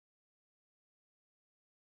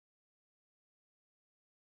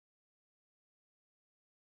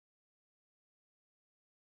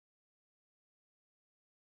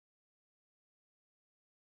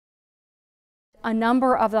A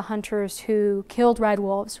number of the hunters who killed red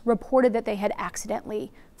wolves reported that they had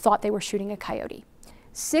accidentally thought they were shooting a coyote.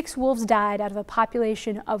 6 wolves died out of a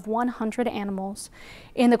population of 100 animals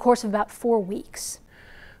in the course of about 4 weeks.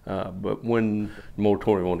 But when the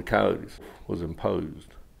moratorium on the coyotes was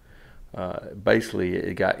imposed, basically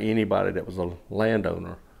it got anybody that was a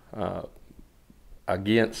landowner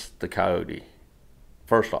against the coyote,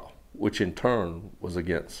 first off, which in turn was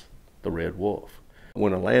against the red wolf.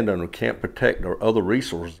 When a landowner can't protect their other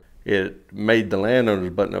resources, it made the landowners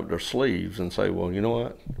button up their sleeves and say, well, you know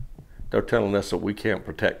what? They're telling us that we can't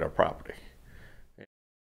protect our property.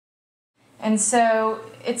 And so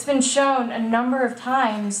it's been shown a number of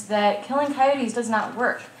times that killing coyotes does not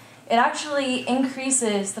work. It actually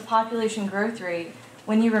increases the population growth rate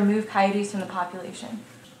when you remove coyotes from the population.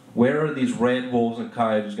 Where are these red wolves and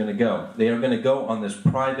coyotes going to go? They are going to go on this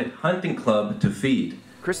private hunting club to feed.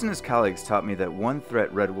 Chris and his colleagues taught me that one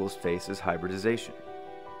threat red wolves face is hybridization,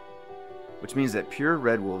 which means that pure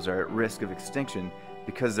red wolves are at risk of extinction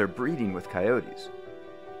because they're breeding with coyotes.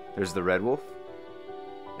 There's the red wolf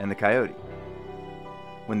and the coyote.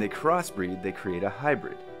 When they crossbreed, they create a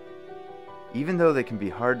hybrid. Even though they can be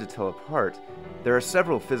hard to tell apart, there are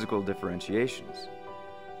several physical differentiations.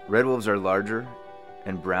 Red wolves are larger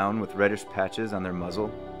and brown with reddish patches on their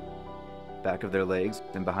muzzle, back of their legs,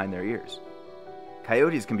 and behind their ears.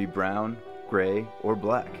 Coyotes can be brown, gray, or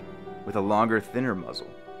black, with a longer, thinner muzzle.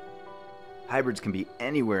 Hybrids can be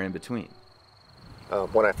anywhere in between.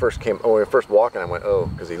 When I first walking, I went, oh,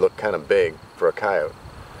 because he looked kind of big for a coyote.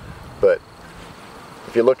 But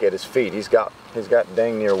if you look at his feet, he's got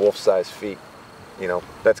dang near wolf-sized feet. You know,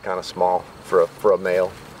 that's kind of small for a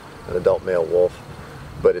male, an adult male wolf,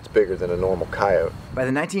 but it's bigger than a normal coyote. By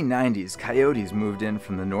the 1990s, coyotes moved in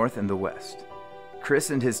from the north and the west.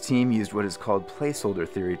 Chris and his team used what is called Placeholder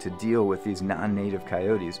Theory to deal with these non-native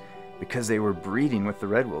coyotes because they were breeding with the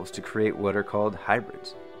red wolves to create what are called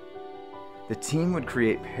hybrids. The team would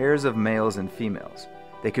create pairs of males and females.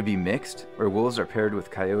 They could be mixed, where wolves are paired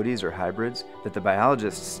with coyotes or hybrids that the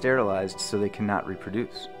biologists sterilized so they cannot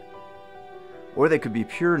reproduce. Or they could be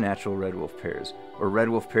pure natural red wolf pairs, or red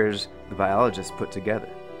wolf pairs the biologists put together.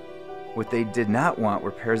 What they did not want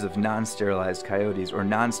were pairs of non-sterilized coyotes or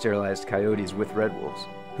non-sterilized coyotes with red wolves,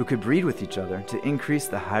 who could breed with each other to increase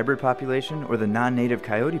the hybrid population or the non-native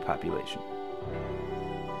coyote population.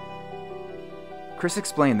 Chris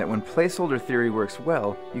explained that when placeholder theory works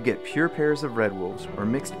well, you get pure pairs of red wolves or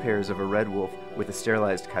mixed pairs of a red wolf with a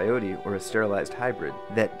sterilized coyote or a sterilized hybrid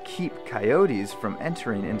that keep coyotes from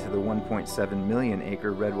entering into the 1.7 million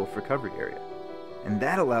acre red wolf recovery area. And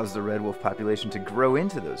that allows the red wolf population to grow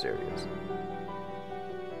into those areas.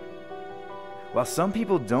 While some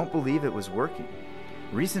people don't believe it was working,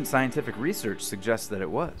 recent scientific research suggests that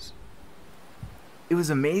it was. It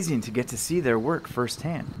was amazing to get to see their work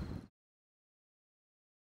firsthand.